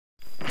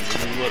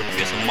luar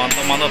biasa,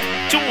 mantap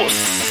cus.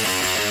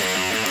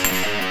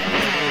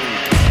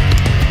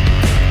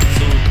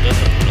 Sudah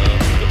terbelah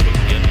ke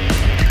bagian yang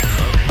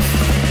besar,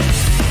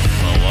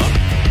 bawah,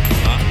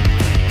 tengah,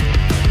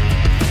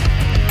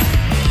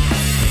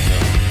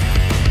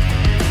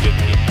 hingga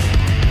ujung.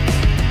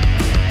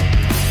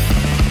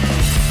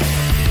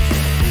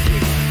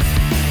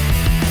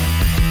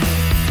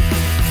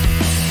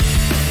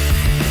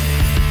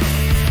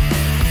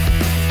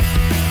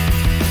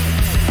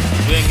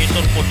 Gue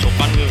ngisor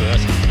pojokan gue ya,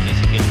 ini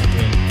sekian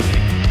gue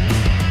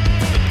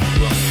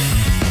buang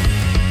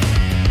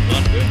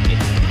buang gue nih.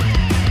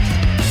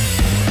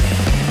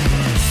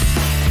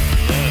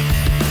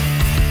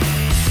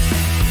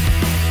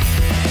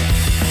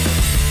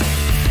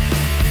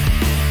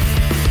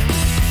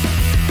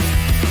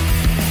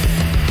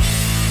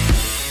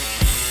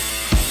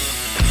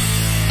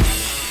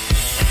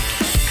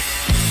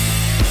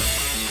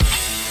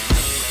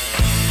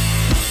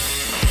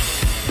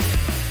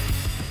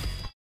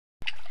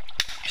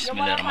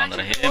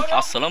 Bismillahirrahmanirrahim.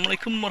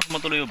 Assalamualaikum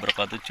warahmatullahi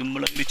wabarakatuh.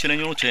 Jumpa lagi di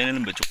channel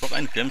Batu Giok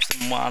and Games.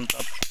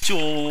 Mantap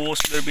cus,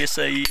 luar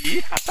biasa.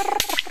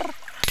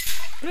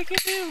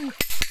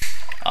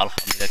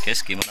 Alhamdulillah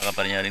guys, gimana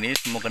kabarnya hari ini?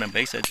 Semoga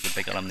baik, saya juga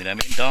baik alhamdulillah.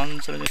 Dan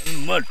selanjutnya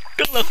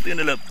Membelah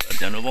Batu.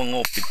 Jangan lupa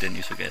ngopi dan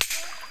isu guys.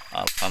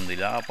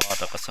 Alhamdulillah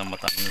pada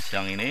kesempatan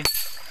siang ini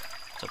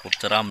cukup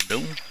cerah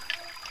mendung.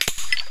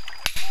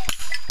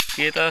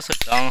 Kita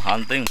sedang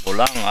hunting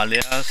bolang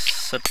alias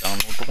sedang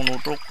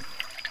nutuk-nutuk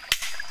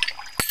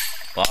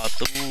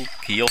batu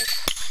giok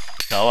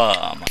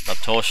Jawa. Mantap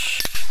cos.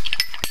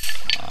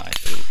 Nah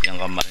itu yang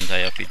kemarin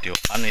saya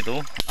videokan itu.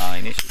 Nah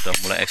ini sudah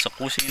mulai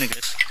eksekusi ini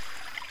guys,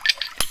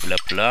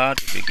 dibelah-belah,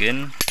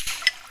 dibikin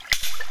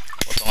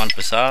potongan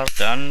besar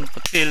dan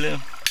kecil.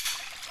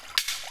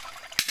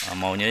 Nah,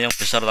 maunya yang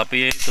besar,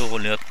 tapi itu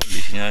lihat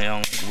kondisinya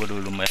yang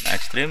lumayan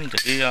ekstrim,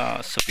 jadi ya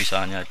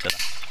sebisanya aja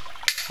lah.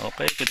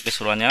 Oke, itu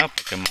keseruannya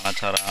bagaimana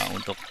cara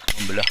untuk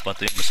membelah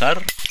batu yang besar.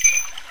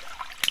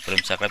 Belum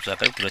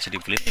subscribe boleh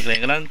dibeli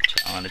iklan,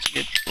 jangan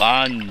di-skip.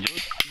 Lanjut.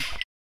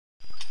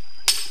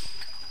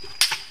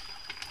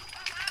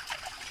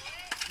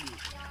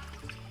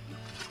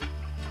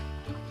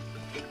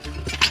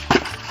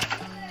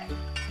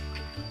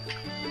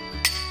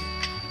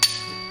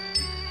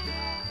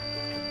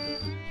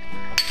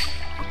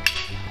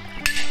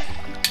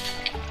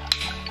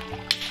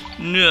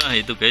 Nah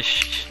itu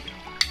guys,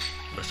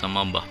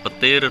 bersama Mbah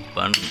Petir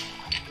dan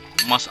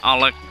Mas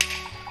Alek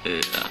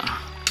ya.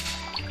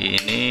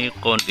 Ini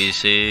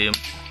kondisi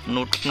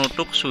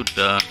nutuk-nutuk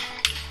sudah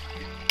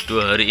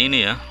 2 hari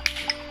ini ya,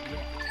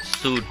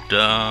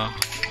 sudah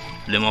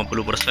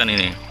 50%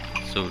 ini,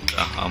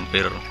 sudah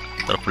hampir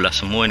terbelah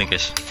semua ini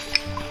guys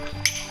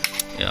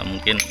ya.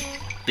 Mungkin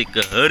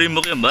 3 hari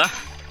mungkin Mbah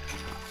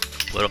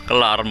baru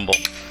kelar mbok,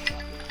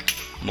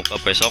 muka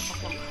besok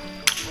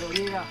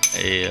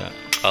iya,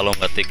 kalau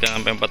nggak 3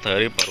 sampai 4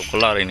 hari baru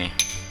kelar ini,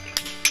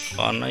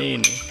 karena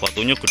ini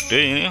batunya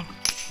gede ini ya.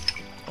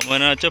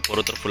 Kemarin aja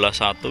baru terbelah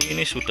 1,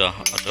 ini sudah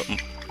ada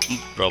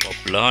berapa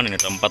belahan ini,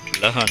 ada 4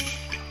 belahan.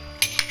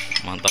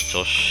 Mantap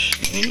jos.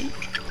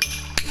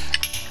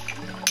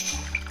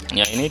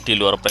 Ini di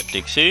luar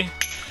prediksi,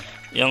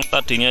 yang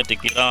tadinya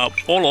dikira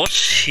polos,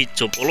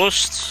 hijau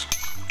polos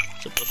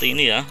seperti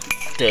ini ya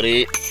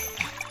dari.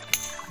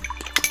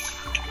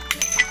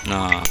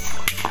 Nah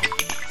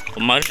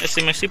kemarin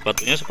estimasi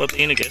batunya seperti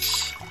ini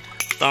guys,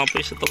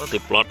 tapi setelah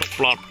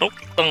dipelatok-pelatok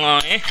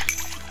tengahnya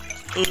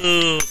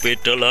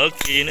beda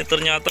lagi. Ini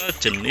ternyata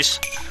jenis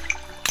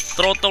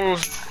trotol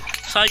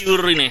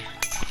sayur ini,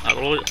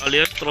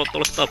 alias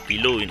trotol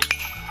stabilo ini.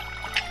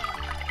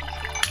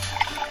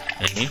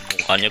 Ini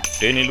mukanya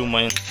gede, ini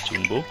lumayan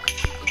jumbo.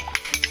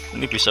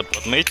 Ini bisa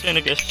buat meja ini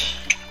guys.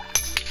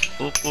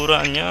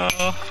 Ukurannya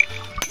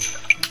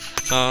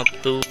 1,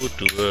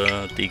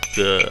 2,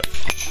 3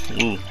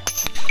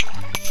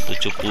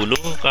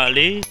 70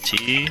 kali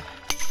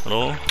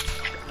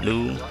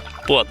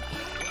pot.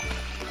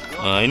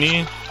 Nah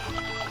ini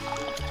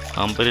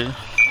hampir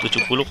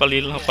 70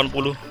 kali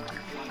 80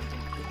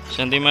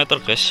 cm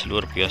guys,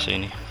 luar biasa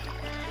ini.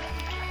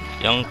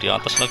 Yang di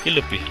atas lagi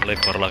lebih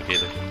lebar lagi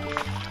itu.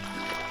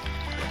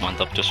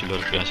 Mantap jos,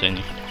 luar biasa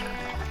ini.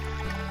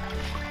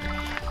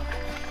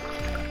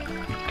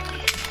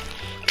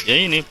 Ya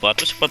ini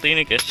batu seperti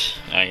ini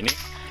guys. Nah ini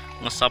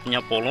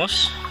ngesapnya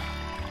polos.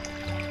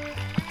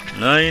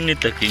 Nah ini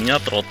dagingnya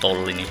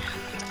trotol ini.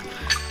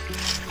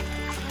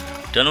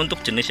 Dan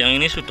untuk jenis yang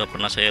ini sudah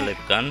pernah saya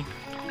lihatkan,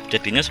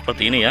 jadinya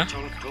seperti ini ya.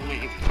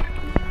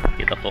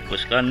 Kita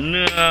fokuskan.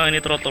 Nah ini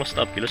trotol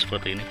stabilo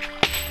seperti ini.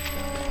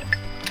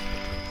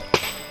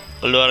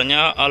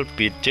 Keluarnya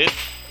albijit,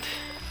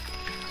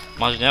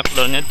 maksudnya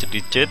keluarnya jadi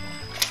jade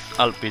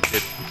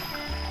albijit.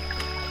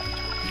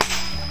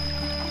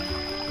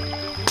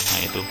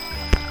 Nah itu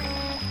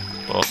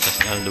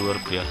prosesnya luar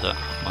biasa,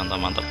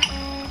 mantap.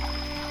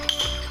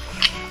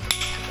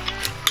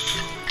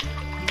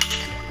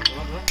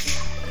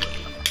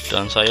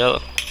 Dan saya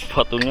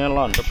batunya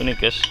landep ini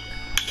guys,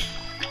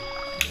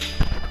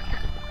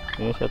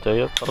 ini saja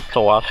ya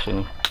tercoas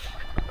ini.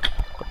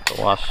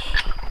 awas.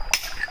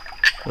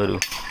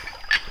 Aduh,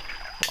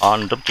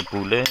 andep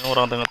jebule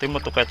orang tengah timur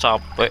tuh kayak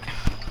capek.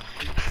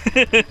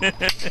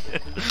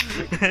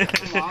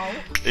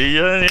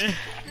 Iya nih,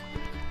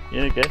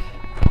 ini guys,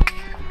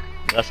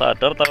 nggak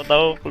sadar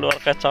tahu-tahu keluar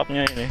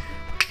kecapnya ini.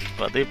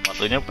 Berarti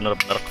batunya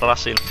benar-benar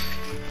keras ini.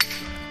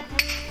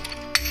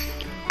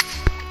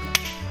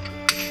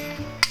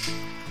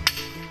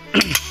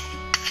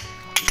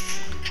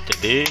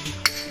 Jadi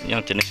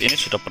yang jenis ini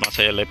sudah pernah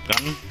saya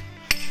labkan,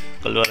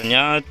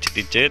 keluarnya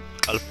jadeite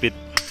albit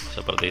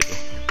seperti itu.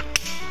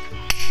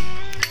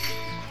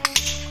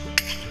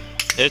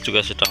 Saya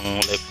juga sudah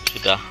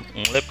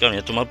ngelabkan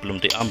ya, cuma belum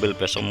diambil.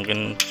 Besok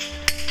mungkin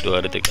 2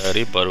 hari 3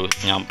 hari baru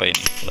nyampe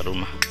ini ke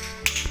rumah.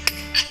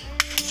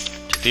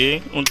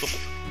 Jadi untuk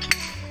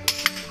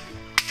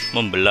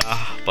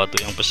membelah batu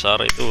yang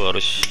besar itu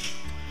harus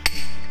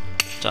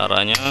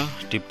caranya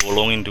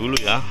dibolongin dulu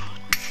ya,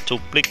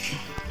 cuplik,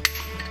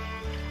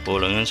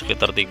 bolongin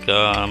sekitar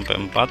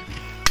 3-4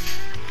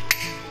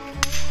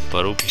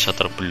 baru bisa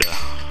terbelah.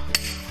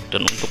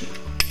 Dan untuk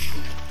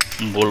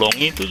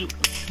membolongi itu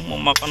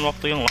memakan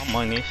waktu yang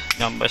lama, ini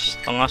nyampe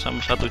setengah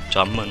sampai 1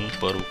 jaman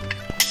baru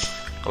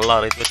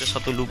kelar. Itu aja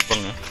 1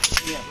 lubang ya.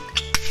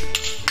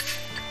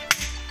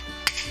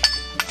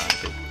 Nah,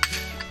 itu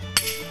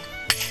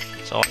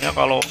soalnya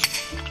kalau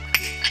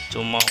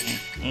cuma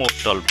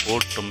modal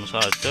bodem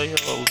saja ya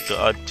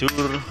udah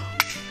ajur,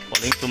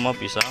 paling cuma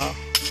bisa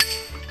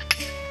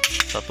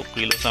 1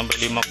 kilo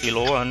sampai 5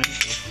 kiloan,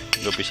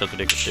 nggak bisa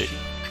gede-gede.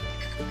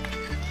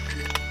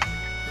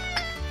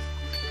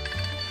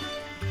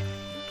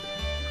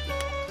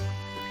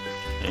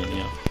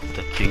 Ini ya,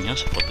 dagingnya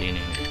seperti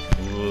ini.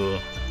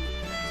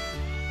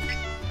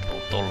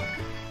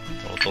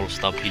 Total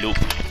stabilo.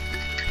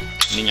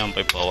 Ini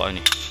nyampe bawah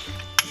nih.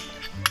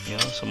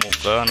 Ya,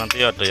 semoga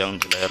nanti ada yang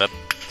dileret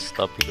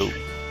stabilo.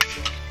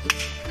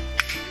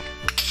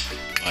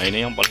 Nah,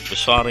 ini yang paling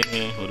besar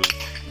ini.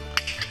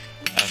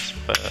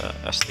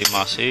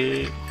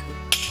 Estimasi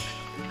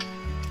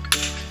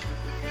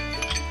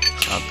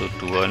 1,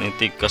 2, ini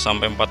 3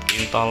 sampai 4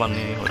 kintalan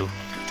nih. Waduh,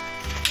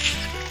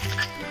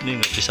 ini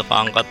nggak bisa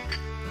keangkat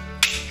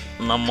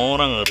 6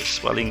 orang, harus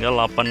paling nggak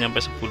 8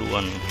 sampai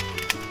 10-an.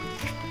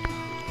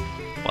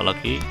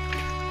 Apalagi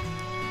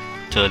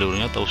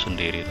jalurnya tahu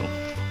sendiri tuh,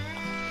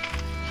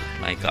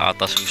 naik ke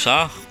atas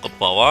susah, ke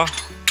bawah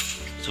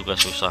juga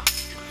susah.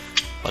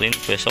 Paling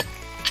besok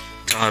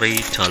cari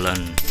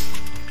jalan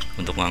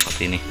untuk mengangkat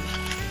ini.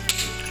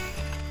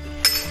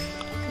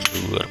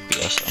 Luar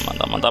biasa,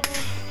 mantap.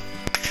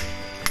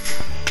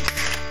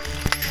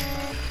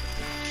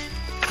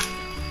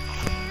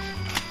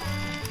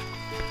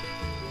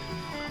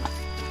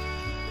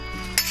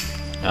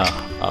 Nah,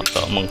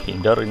 agak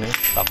menghindar ini,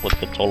 takut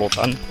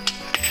kecolotan.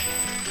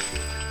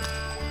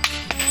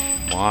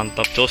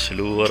 Mantap jos,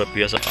 luar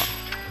biasa.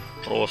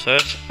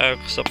 Proses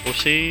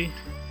eksekusi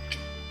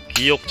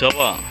giok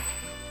Jawa.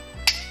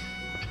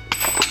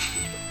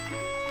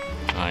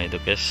 Nah itu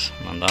guys,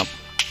 mantap.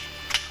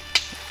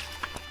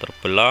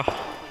 Terbelah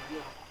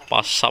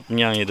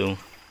pasapnya itu.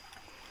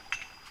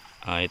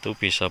 Nah itu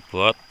bisa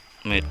buat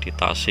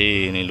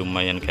meditasi, ini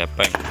lumayan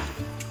gepeng.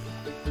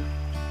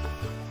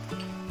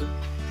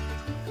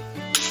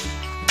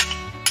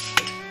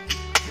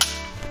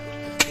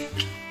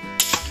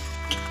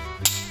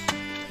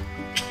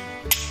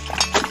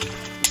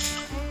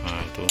 Nah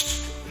itu,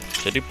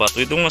 jadi batu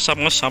itu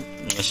ngesap-ngesap,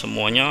 nggak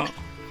semuanya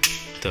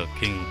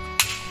daging.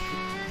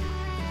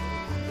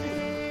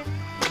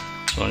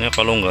 Soalnya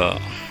kalau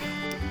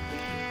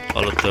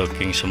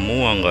daging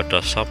semua nggak ada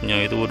sapnya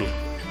itu, waduh,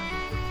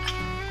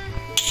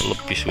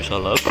 lebih susah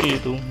lagi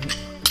itu.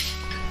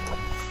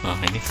 Nah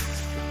ini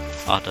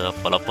ada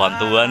pala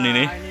bantuan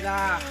ini,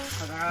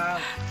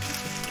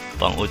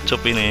 Bang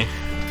Ucup ini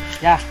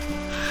ya,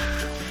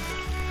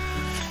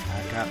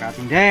 ada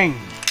katindeng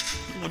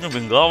punya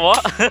benggawa.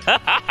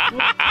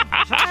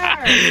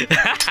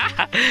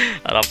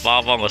 Ada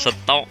apa nggak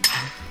stok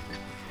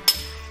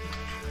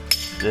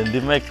dan di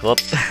megot.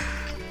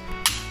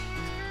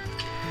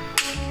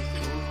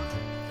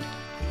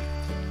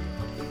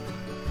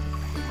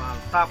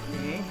 mantap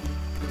nih.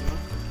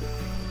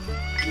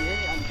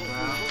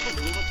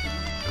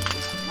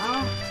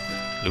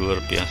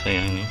 Luar biasa ya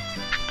ini.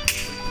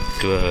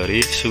 2 hari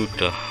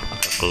sudah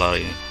agak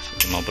kelar ini,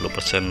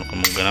 50%,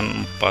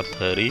 kemungkinan 4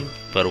 hari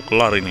baru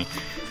kelar ini.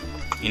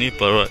 Ini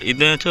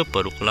aja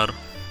baru kelar.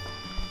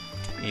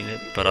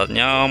 Ini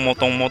baratnya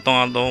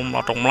motong-motong atau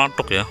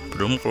melatok-melatok ya,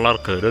 belum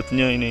kelar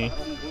garetnya ini.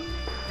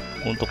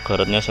 Untuk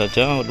garetnya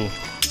saja aduh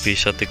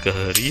bisa 3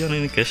 harian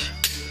ini guys.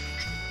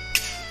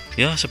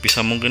 Ya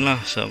sebisa mungkin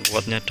lah,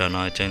 sekuatnya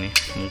dana aja nih.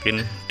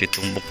 Mungkin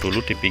ditumpuk dulu,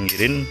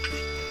 dipinggirin,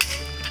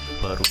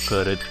 baru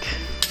garet.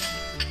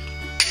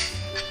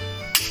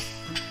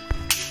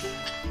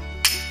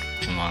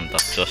 Mantap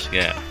jos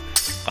ya,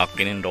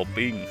 kakinin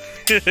doping.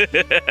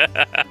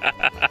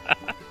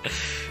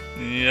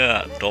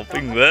 Iya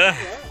doping bah.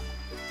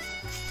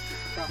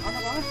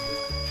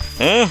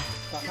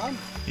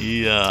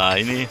 Iya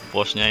ini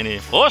bosnya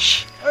ini,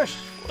 bos.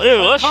 Ayo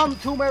bos. Welcome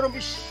to my room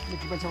is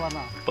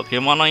warna.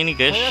 Bagaimana ini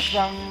guys? Saya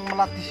sedang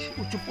melatih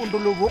ucup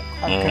untuk lubuk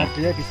agar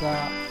dia bisa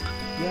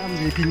ya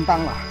menjadi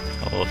bintang lah.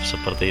 Oh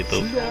seperti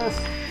itu. Yes.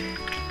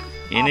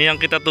 Ini yang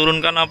kita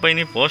turunkan apa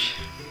ini bos?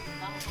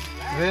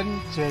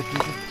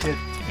 Jade.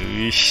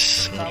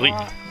 Wis ngeri.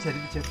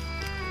 Jade.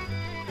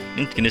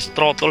 Ini jenis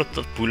trotol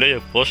terbule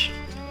ya bos?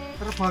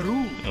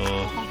 Terbaru.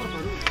 Oh,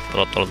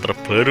 trotol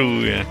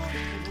terbaru ya.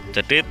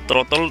 Jadi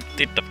trotol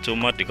tidak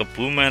cuma di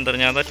Kebumen,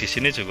 ternyata di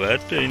sini juga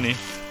ada ini.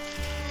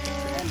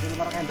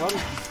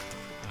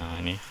 Nah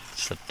ini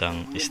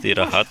sedang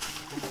istirahat.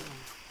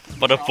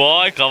 Pada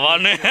boy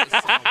kawannya.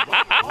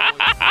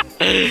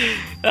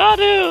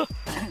 Aduh.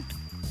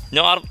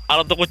 Nyok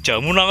arep tuku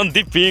jamu nang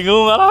endi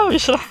bingung ala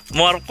wis lah.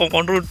 Mau arep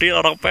kongkon rudi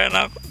orang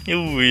penak. Ya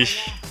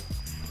wis.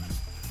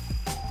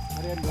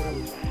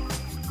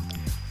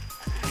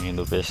 Ini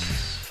tuh guys.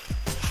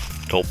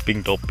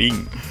 Topping.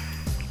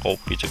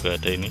 Kopi juga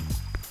ada ini.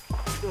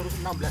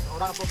 16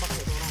 orang apa 14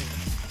 orang?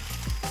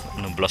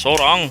 16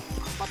 orang.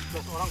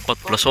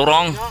 14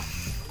 orang.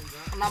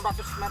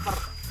 600 meter.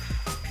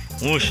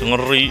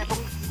 Ngeri.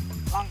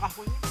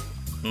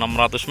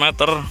 600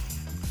 meter.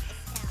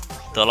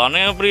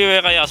 Dalannya priwe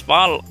kayak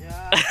aspal.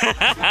 Ya,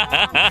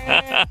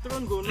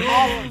 turun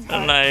gunung.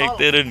 Naik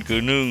turun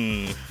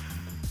gunung.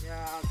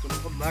 Ya,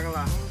 gunung kembar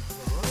lah.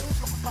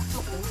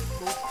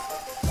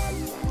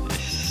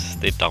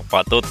 Tidak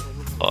patut.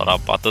 Ora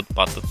patut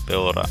be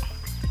ora.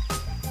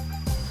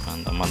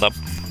 Mantap.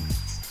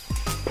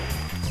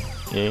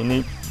 Ya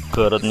ini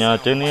garetnya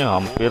aja nih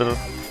hampir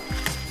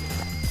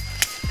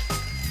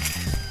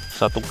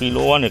 1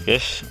 kiloan ya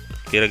guys.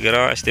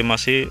 Kira-kira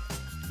estimasi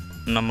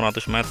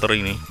 600 meter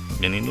ini.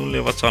 Dan ini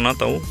lewat sana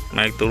tahu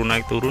naik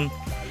turun.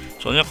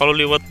 Soalnya kalau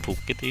lewat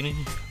bukit ini,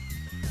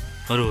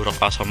 aduh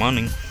rekasa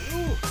maning.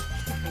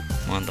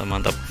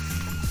 Mantap.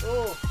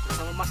 Oh,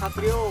 sama Mas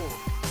Satrio.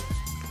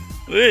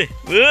 Wih.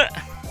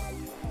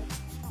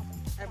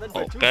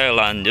 Oke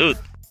lanjut.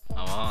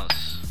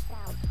 Awas.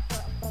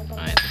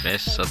 Nah itu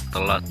guys,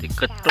 setelah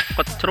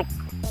dikecruk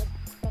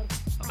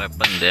pakai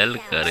pendel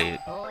dari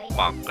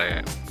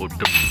pakai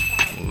pudem,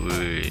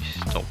 wih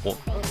copot.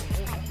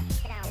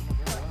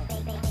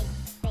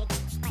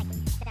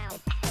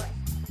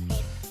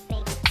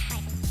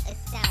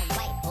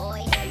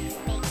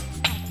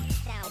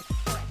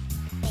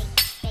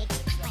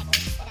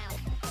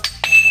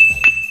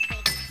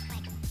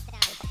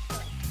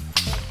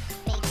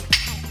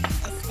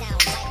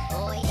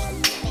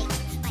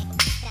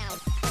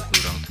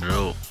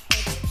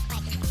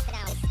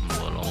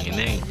 Bolong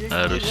ini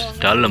harus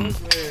dalam.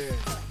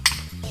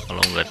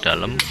 Kalau nggak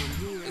dalam,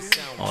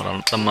 orang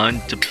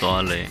temancep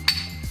soalnya.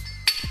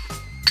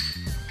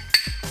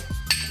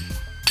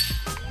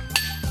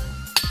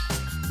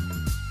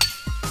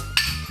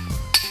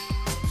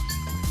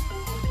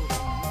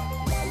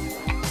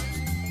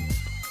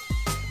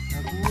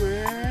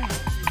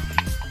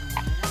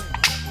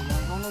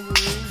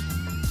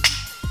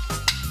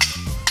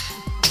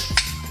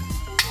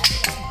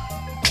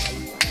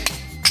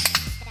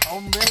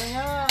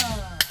 Ombelnya.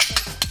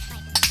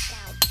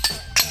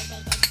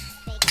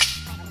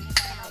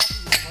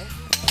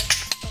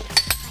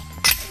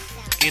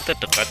 Kita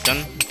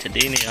dekatkan,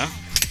 jadi ini ya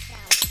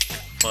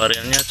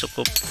variannya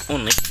cukup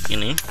unik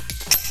ini.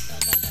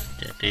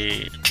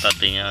 Jadi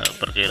tadinya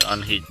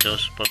perkiraan hijau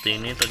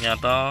seperti ini,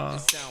 ternyata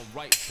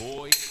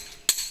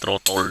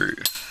trotol.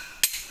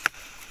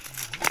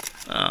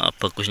 Nah,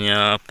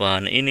 bagusnya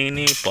bahan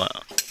ini pak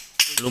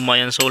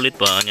lumayan solid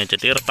bahannya,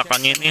 jadi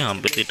retakannya ini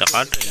hampir tidak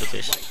ada itu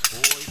guys.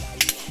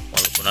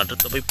 Walaupun ada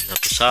tapi bisa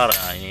besar.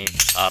 Nah ini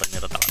besarnya,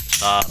 retakan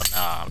besar.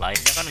 Nah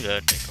lainnya kan enggak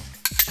ada itu.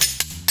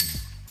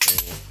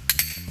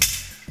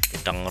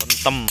 Kita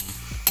ngerentem.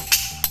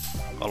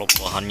 Kalau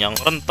bahan yang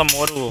rentem,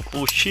 waduh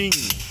pusing.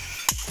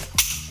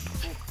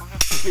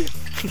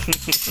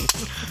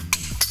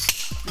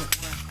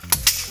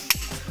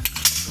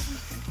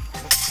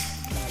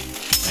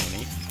 Nah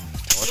ini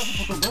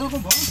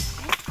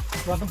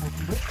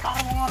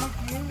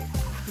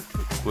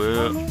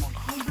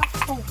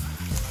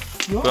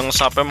gue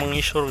ngesape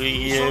mengisur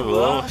iya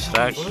bro.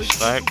 Strike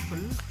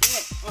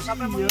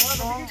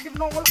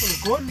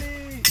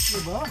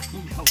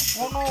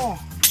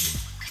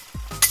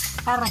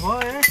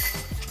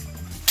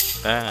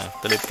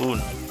telepon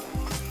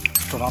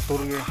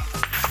donatur ya.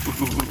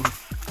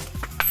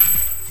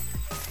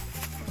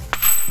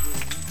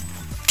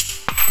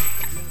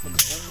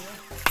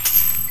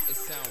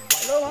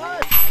 Halo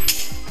Mas.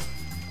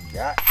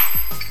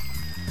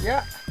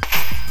 Ya.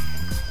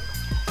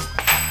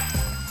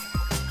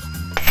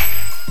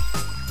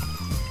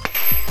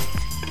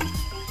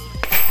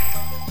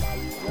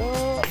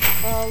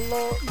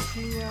 Kalau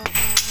isinya 5.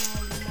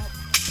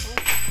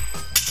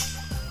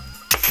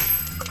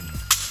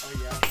 Oh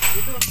iya,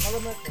 itu kalau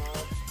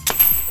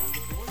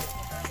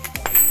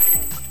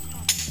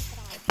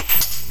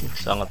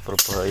sangat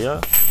berbahaya.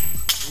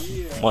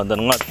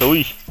 Mantan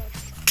ngatui.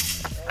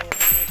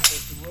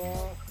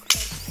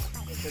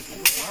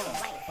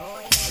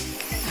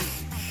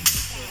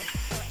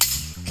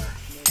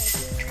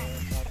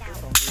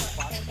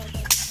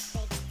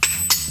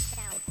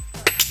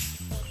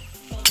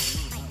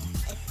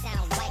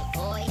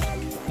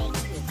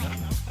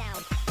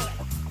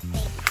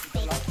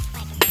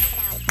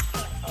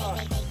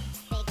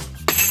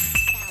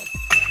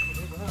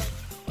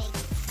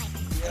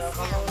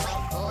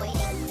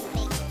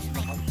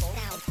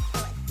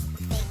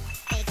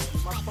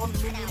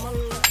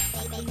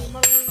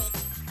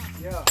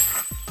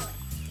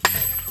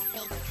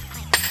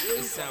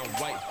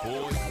 right,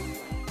 boy.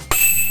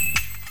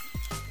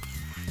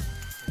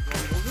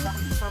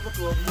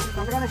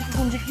 Tapi kan ada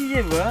kunci ya,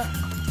 Mbak.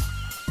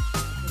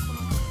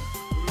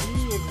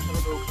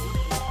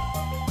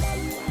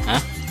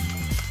 Hah?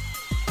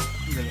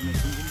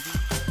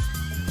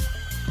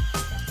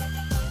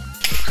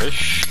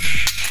 Guys,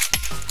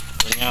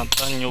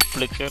 ternyata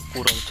nyupliknya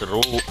kurang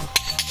jeruk.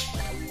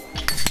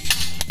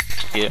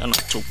 Ya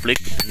anak cuplik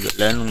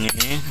ketinggalan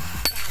ini.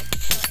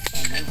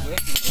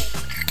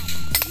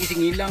 Ini sing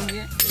hilang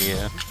ya.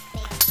 Iya.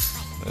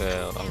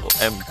 Orang kok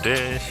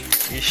MD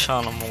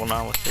bisa nemu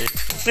nama sih.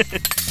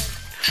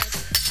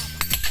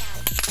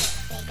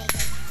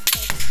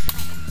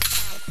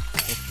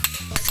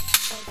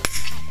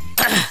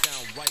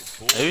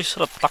 Ayo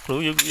seretak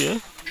lu ya. Iya.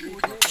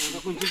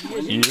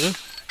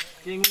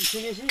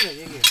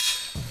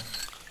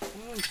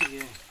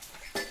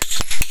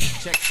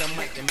 Check the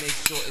mic and make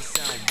sure it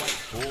sound right,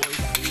 boy.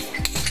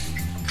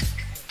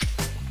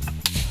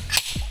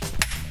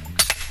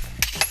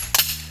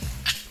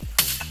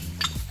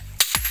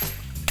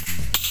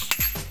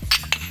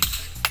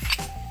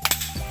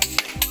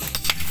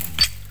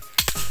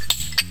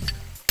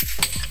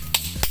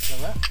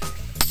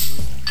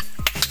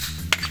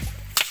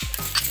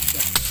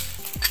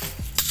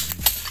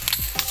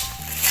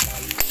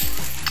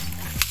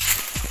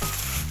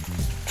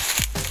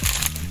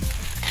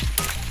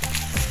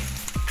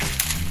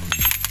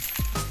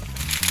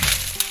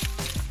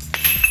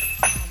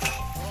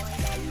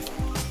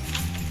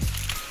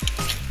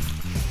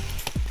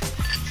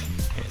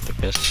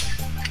 Guys,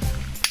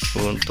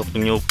 untuk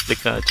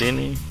nyuplik aja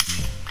ini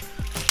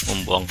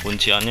membuang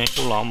kunciannya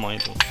itu lama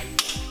itu,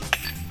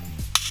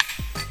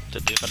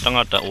 jadi kadang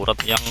ada urat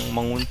yang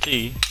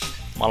mengunci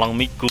malang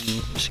migung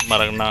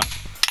karena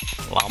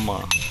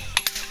lama.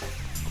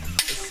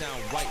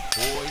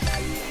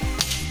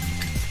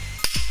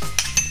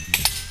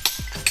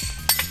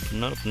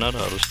 Benar-benar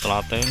harus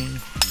telaten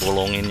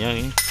bolonginnya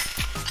nih,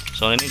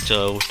 soalnya ini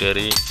jauh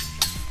dari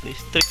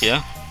listrik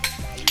ya.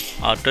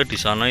 Ada di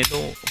sana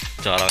itu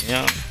jaraknya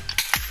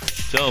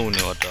jauh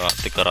nih, ada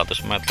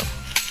 300 meter.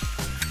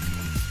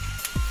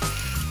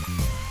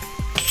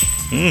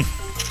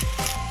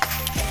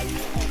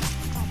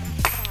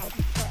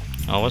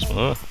 Awas,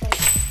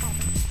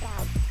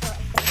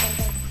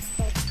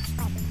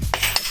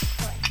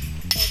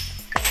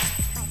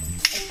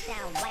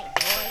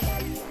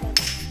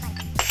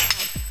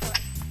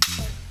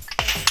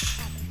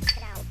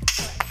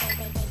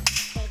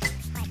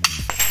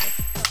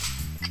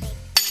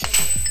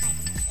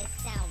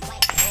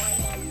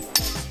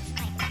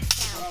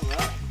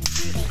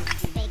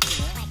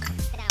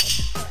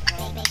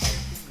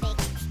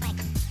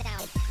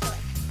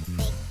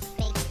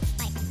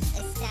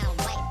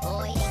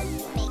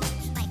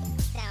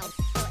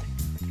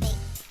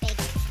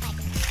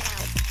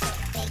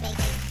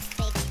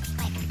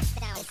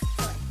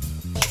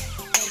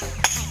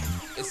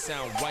 It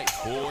sound right,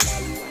 boy.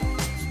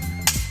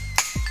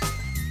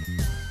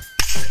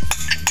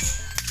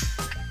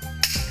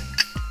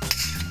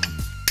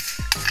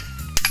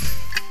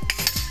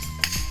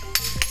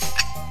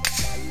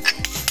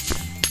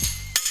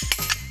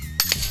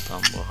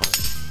 tambahan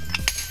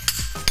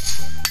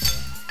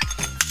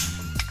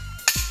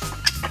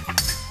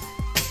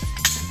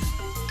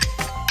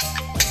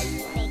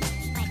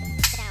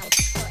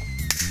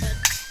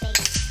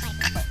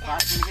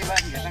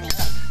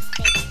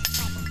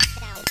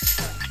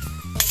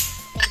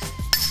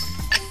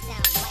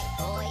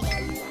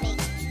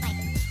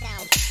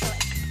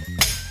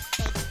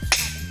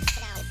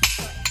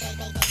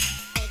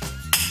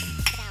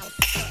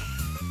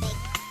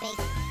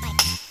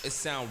It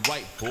sound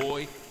right,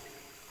 boy.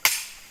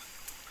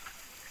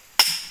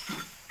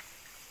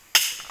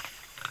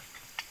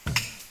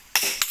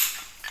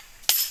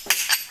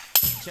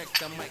 Check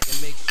the mic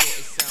and make sure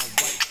it sound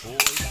right, boy.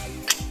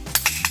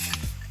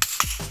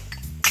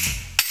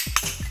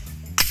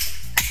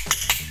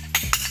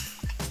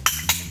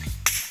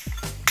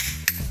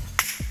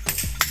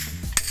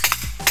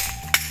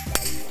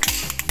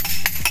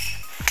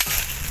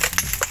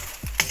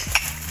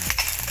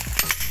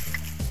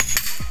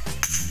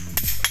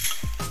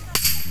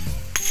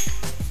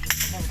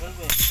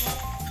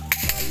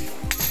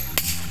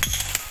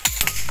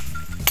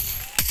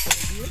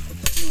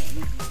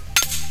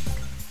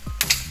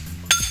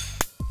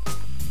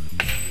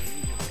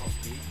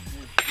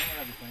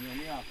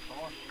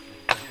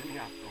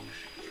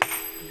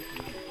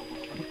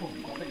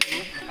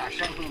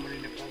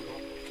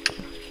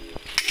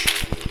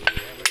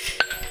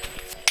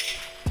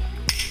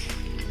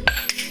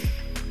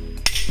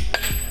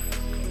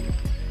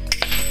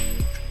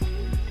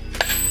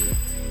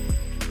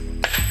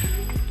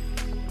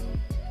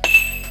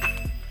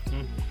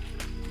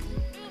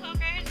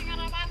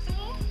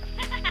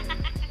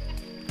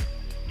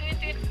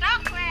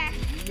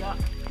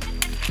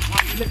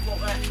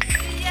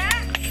 Iya.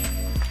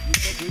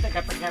 Kita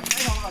gepek-gepek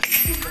kalau lagi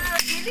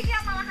Gini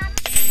ya malahan.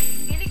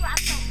 Gini gua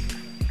atau.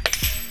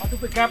 Waktu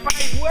begapa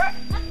gua.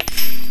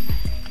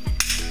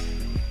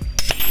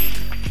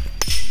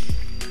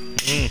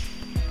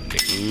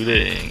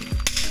 gudeng.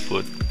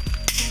 rumput.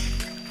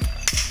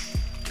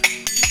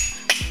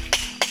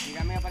 Ini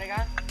kami apa nih,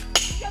 Kak?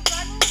 Ya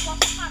kan,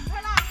 bosok kabeh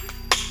lah.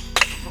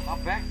 Untuk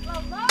apa?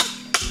 Lombok.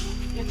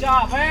 Ya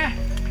capek.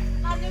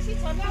 Lanjut si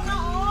jane ora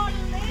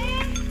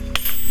oleh.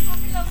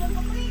 Tapi lombok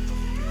kepring.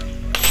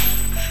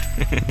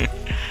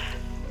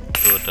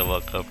 Tuh ada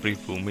warga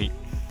pribumi.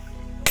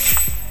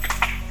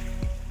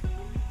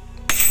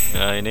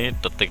 Nah ini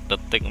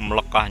detik-detik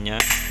melekahnya,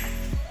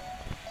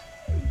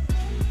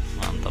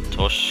 mantap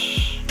jos.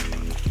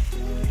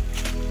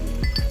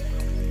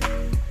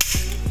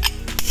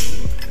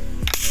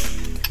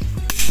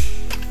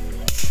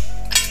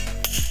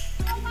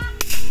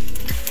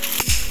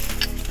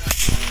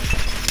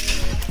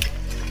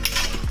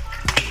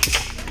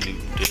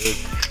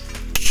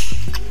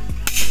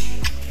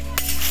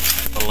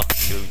 Setelah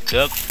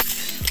diujak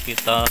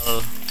sekitar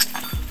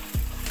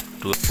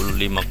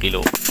 25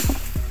 kilo,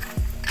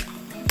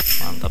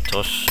 mantap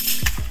jos.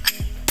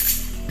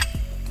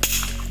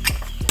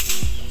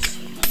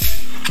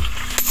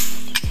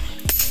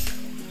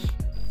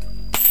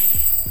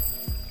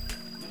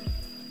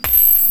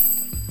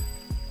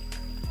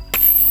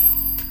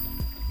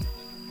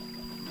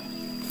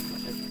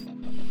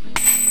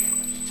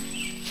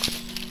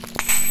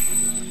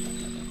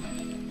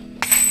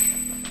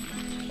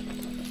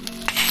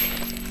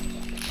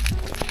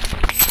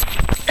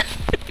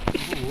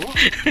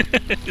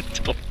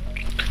 Cok.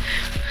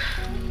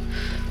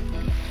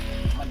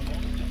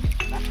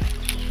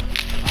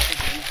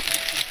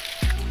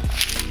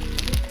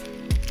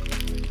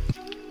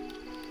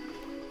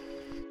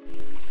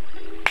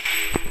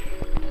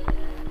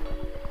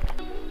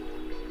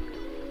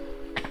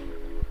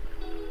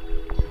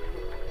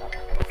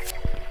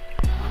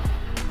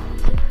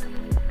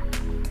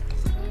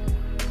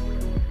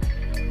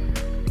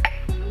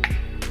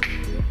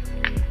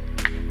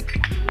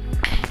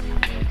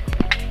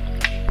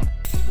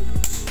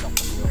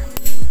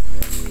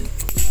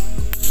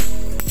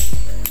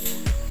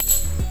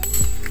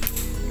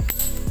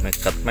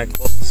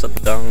 Mekat-mekot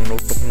sedang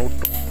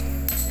nutuk-nutuk.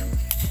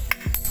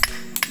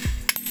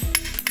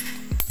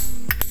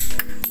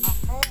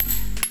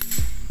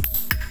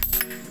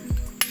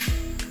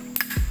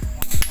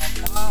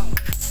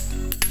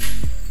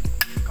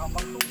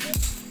 Gampang tumpuk.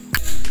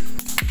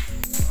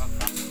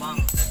 Gampang.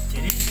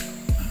 Jadi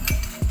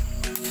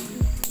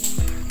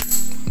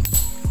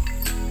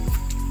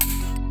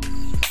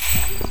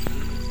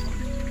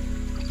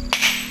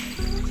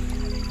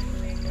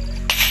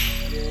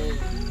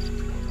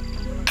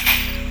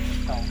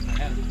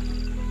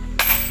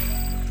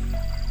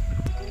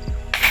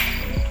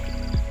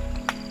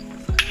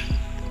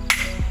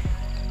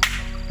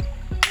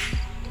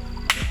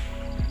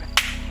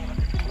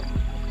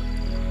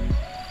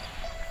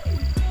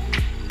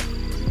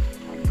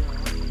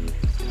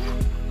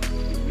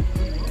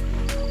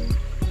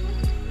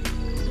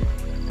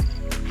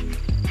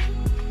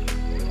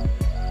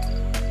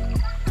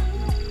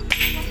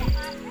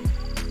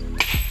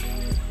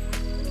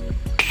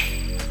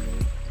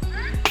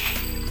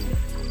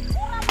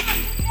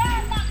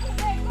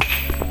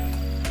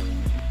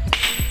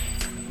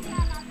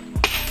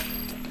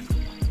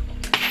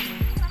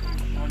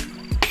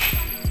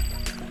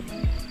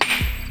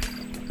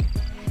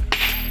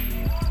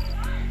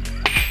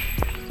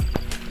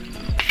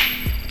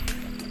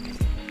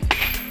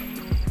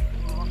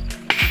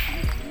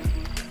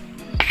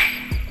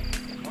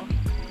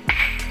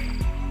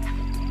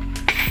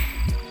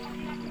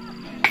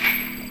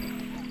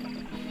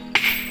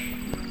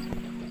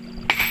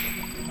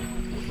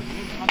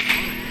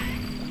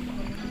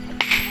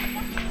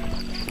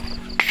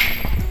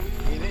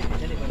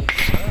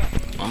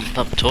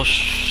Mantap jos,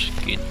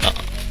 kita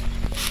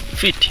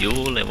video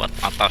lewat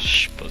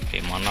atas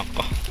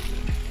bagaimanakah.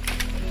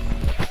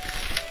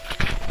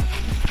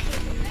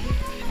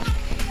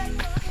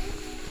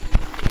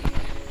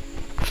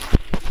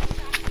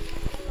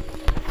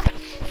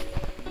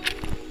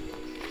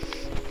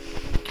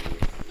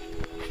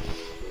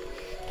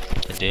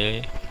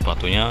 Jadi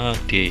batunya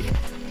di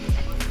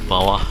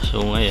bawah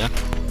sungai ya,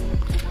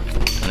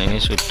 dan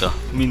ini sudah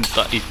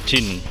minta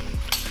izin,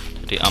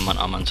 jadi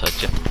aman-aman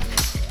saja.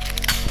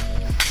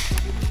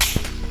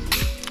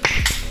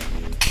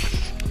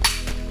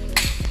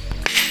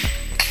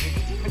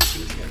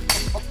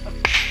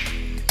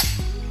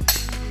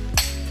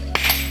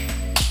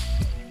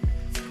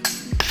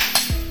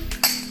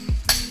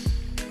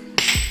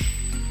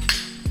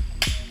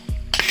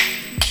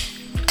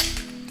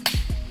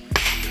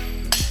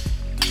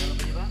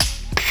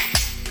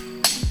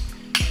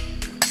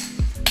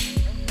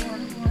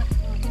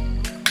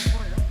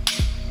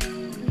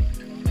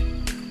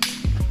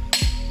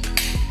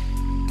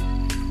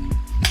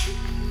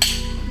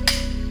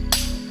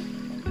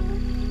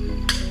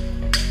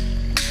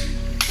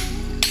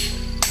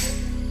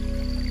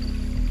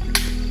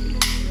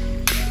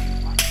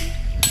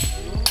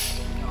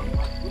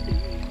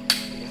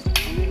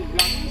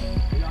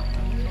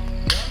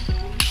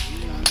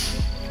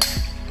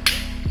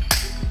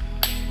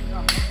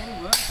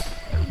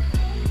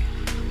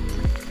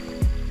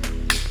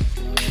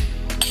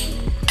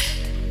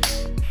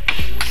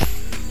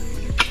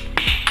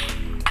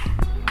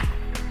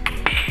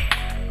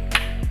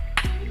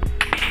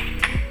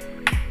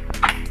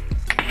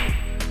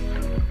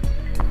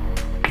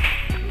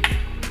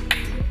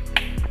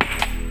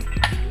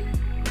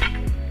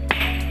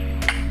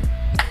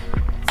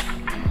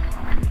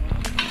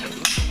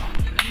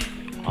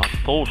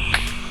 tos.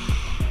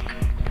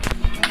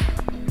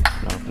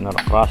 Benar-benar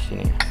keras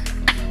ini.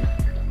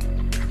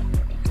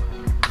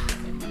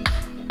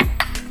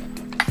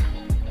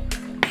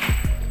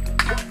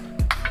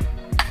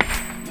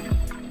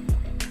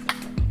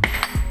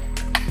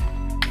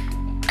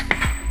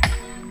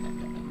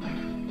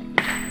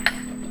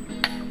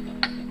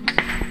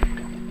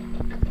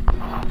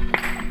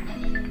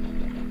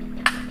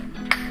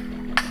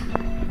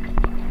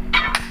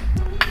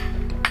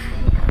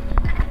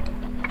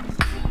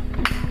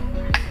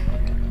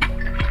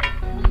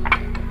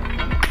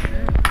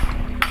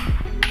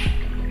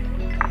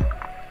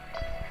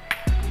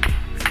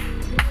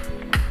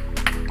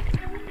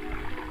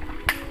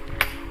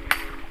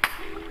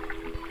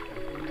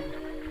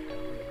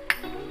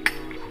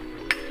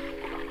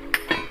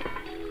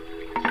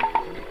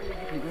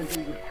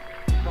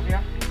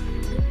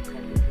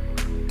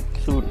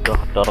 Sudah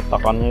ada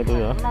retakannya itu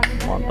ya,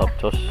 mantap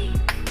jos.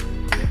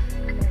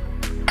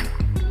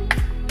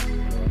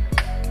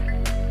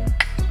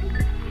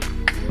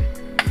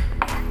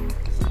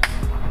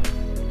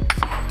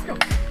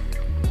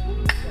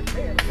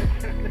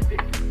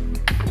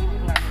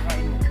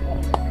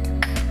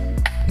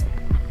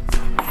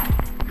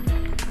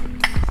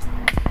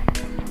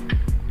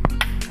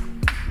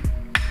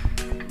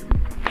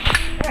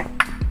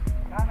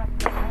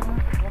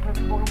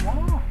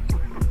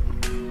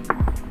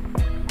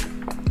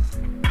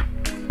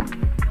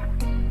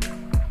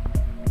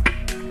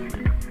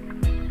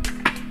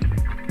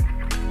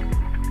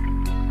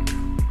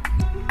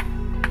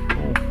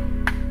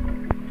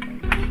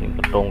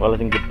 Tongkal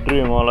sing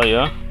gede malah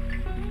ya.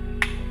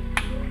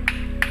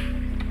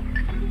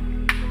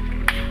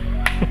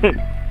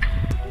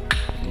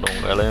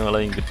 Tongkalnya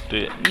malah yang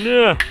gede.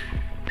 Nah.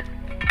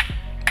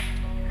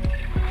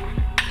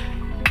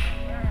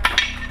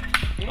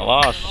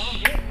 Awas.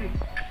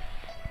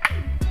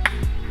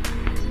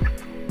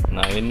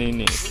 Nah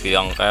ini nih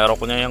tiang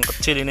keroknya yang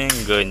kecil ini yang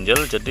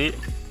ganjel, jadi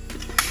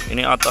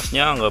ini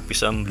atasnya nggak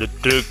bisa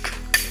meledek,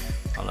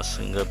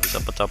 alas nggak bisa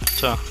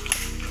pecah-pecah.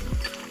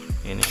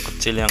 Ini yang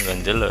kecil yang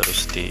ganjel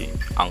harus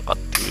diangkat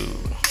dulu.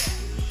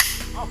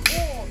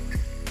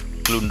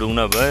 Gelundung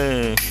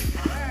nabai.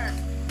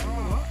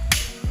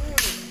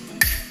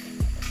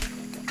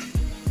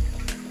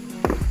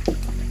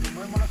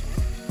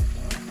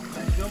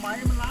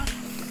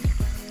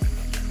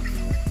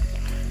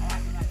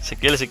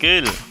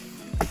 Sikil.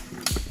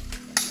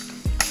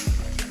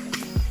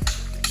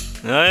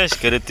 Nice,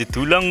 keret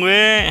ditulang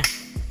gue.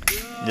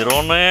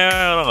 Jerone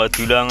ora gak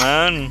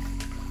dulangan.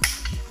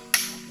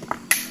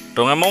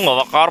 Dong emang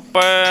nggak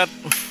karpet,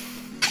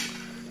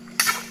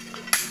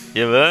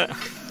 ya Mbak?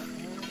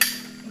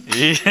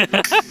 Iya.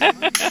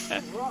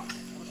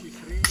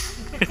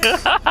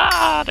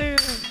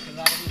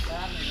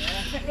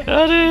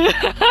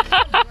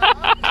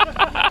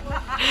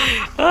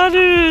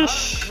 Aduh.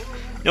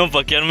 Yang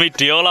bagian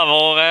video lah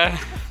pokoknya.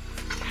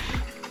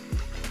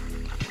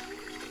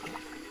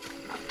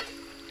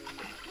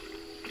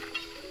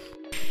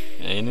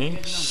 Ya, ini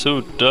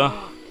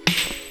sudah.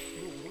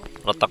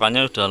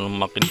 Retakannya udah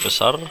makin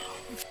besar.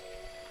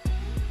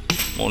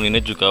 Mohon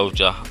ini juga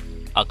udah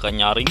agak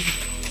nyaring.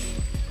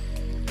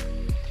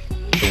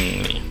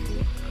 Nih,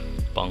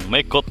 Bang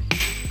Megot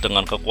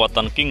dengan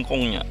kekuatan King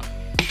Kongnya.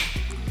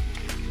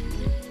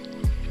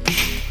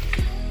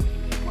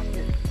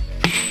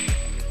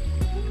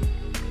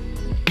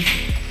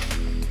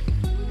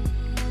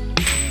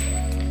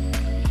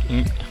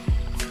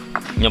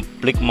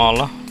 Nyeplik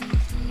malah.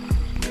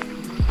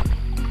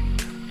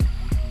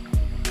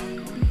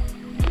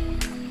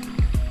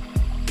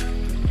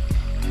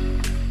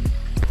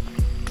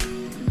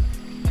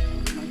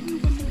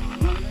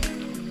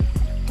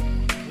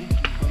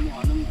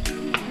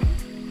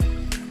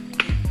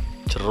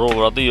 Jero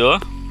berarti ya.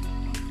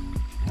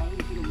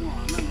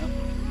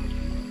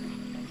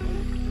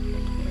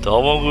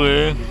 Tahu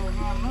gue.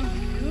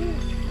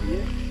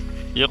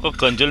 Ya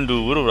keganjel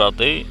dhuwur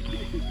berarti.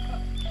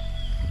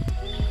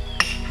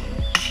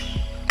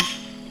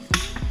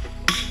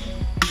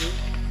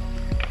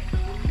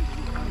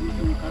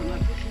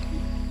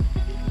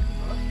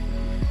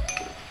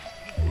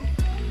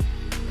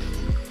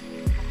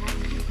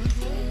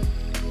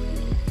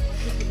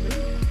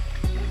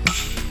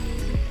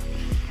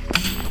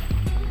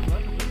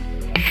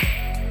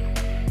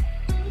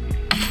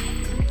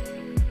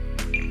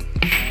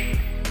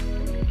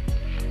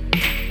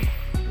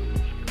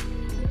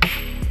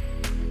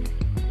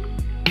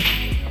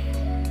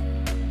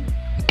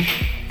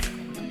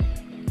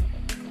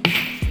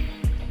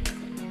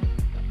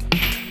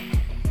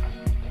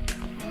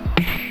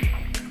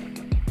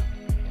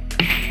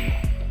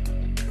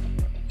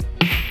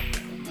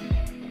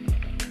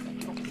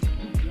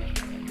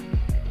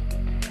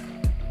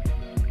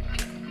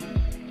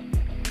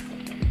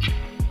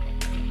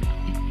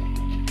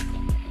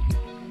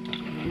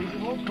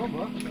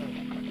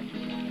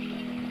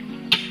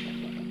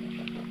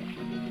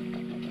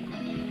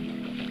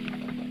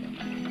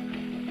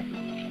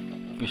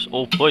 Wis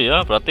obo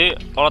ya, berarti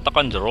kalau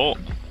tekan jero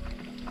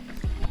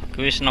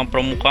wis nang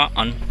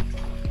permukaan.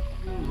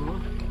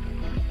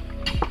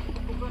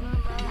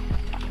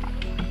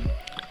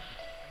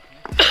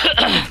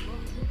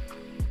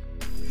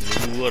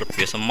 luar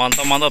biasa,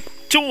 mantap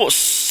jos.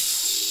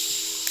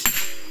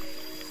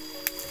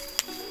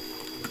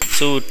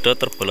 Sudah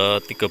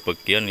terbelah 3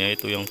 bagian,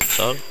 yaitu yang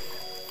besar,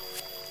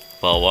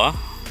 bawah,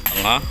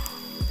 tengah.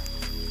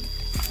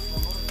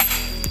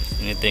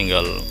 Ini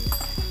tinggal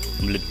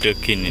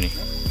meledakin ini.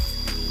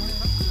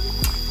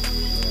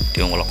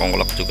 Dia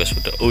ngolak-ngolak juga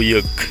sudah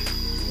uyek.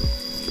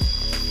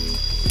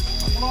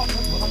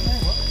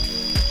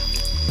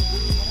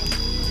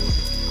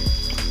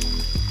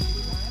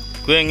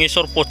 Gue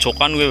ngisor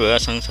pojokan gue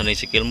sang seni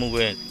sikilmu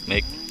gue,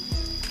 make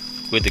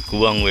gue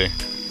diguang gue.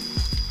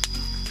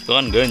 Itu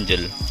kan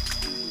ganjel.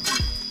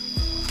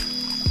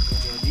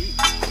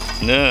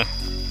 Nah,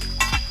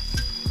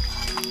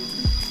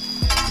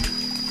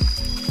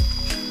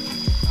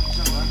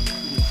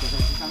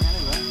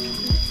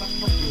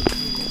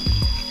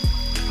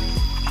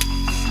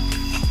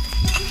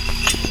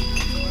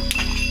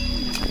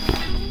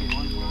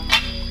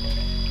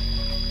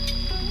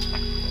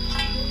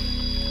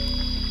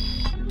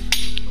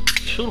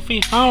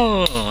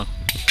 survival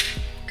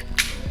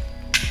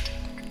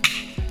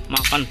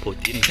makan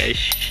budin guys,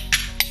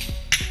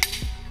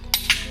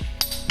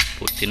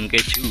 budin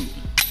keju.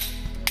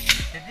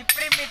 Jadi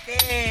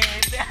primitif.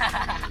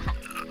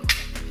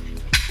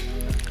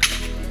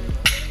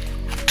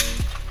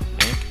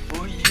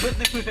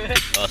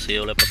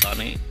 Dikasih oleh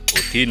petani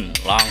budin,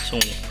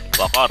 langsung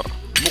bakar,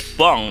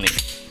 mukbang nih.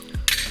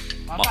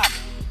 Mantap.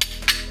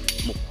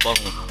 Mukbang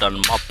dan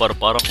mabar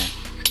bareng.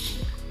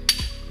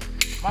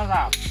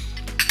 Mantap.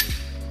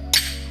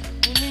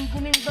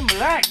 Kuning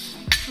tembelek.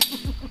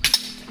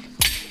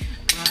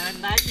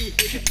 Mana ini?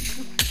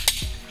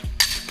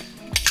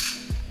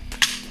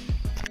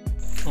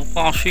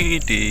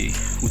 Lokasi di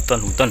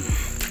hutan-hutan.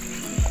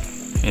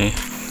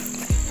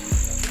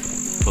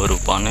 Baru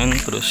panen,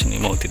 terus ini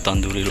mau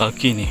ditanduri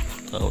lagi nih.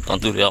 Tahu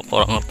tanduri apa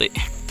orang ngerti.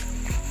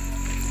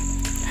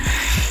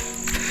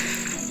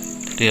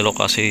 Jadi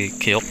lokasi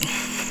giok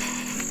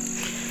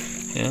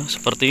ya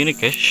seperti ini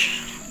guys,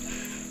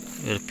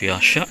 luar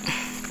biasa,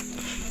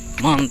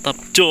 mantap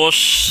jos.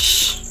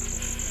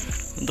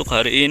 Untuk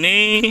hari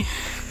ini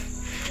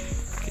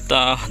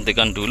kita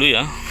hentikan dulu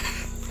ya,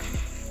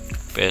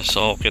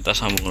 besok kita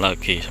sambung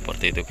lagi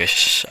seperti itu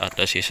guys.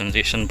 Ada season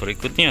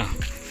berikutnya,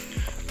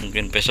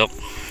 mungkin besok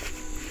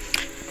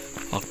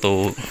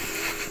waktu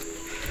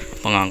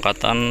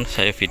pengangkatan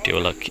saya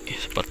video lagi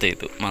seperti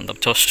itu. Mantap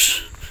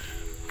jos.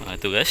 Nah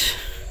itu guys.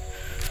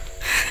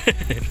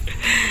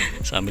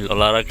 Sambil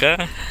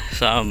olahraga,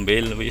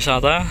 sambil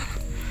wisata,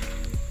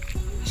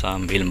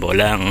 sambil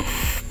bolang,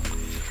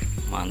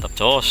 mantap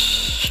jos.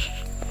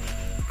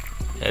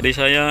 Jadi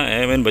saya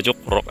Membelah Batu Giok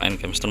Rock and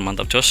Camster,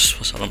 mantap jos.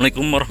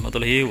 Wassalamualaikum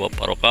warahmatullahi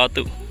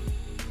wabarakatuh.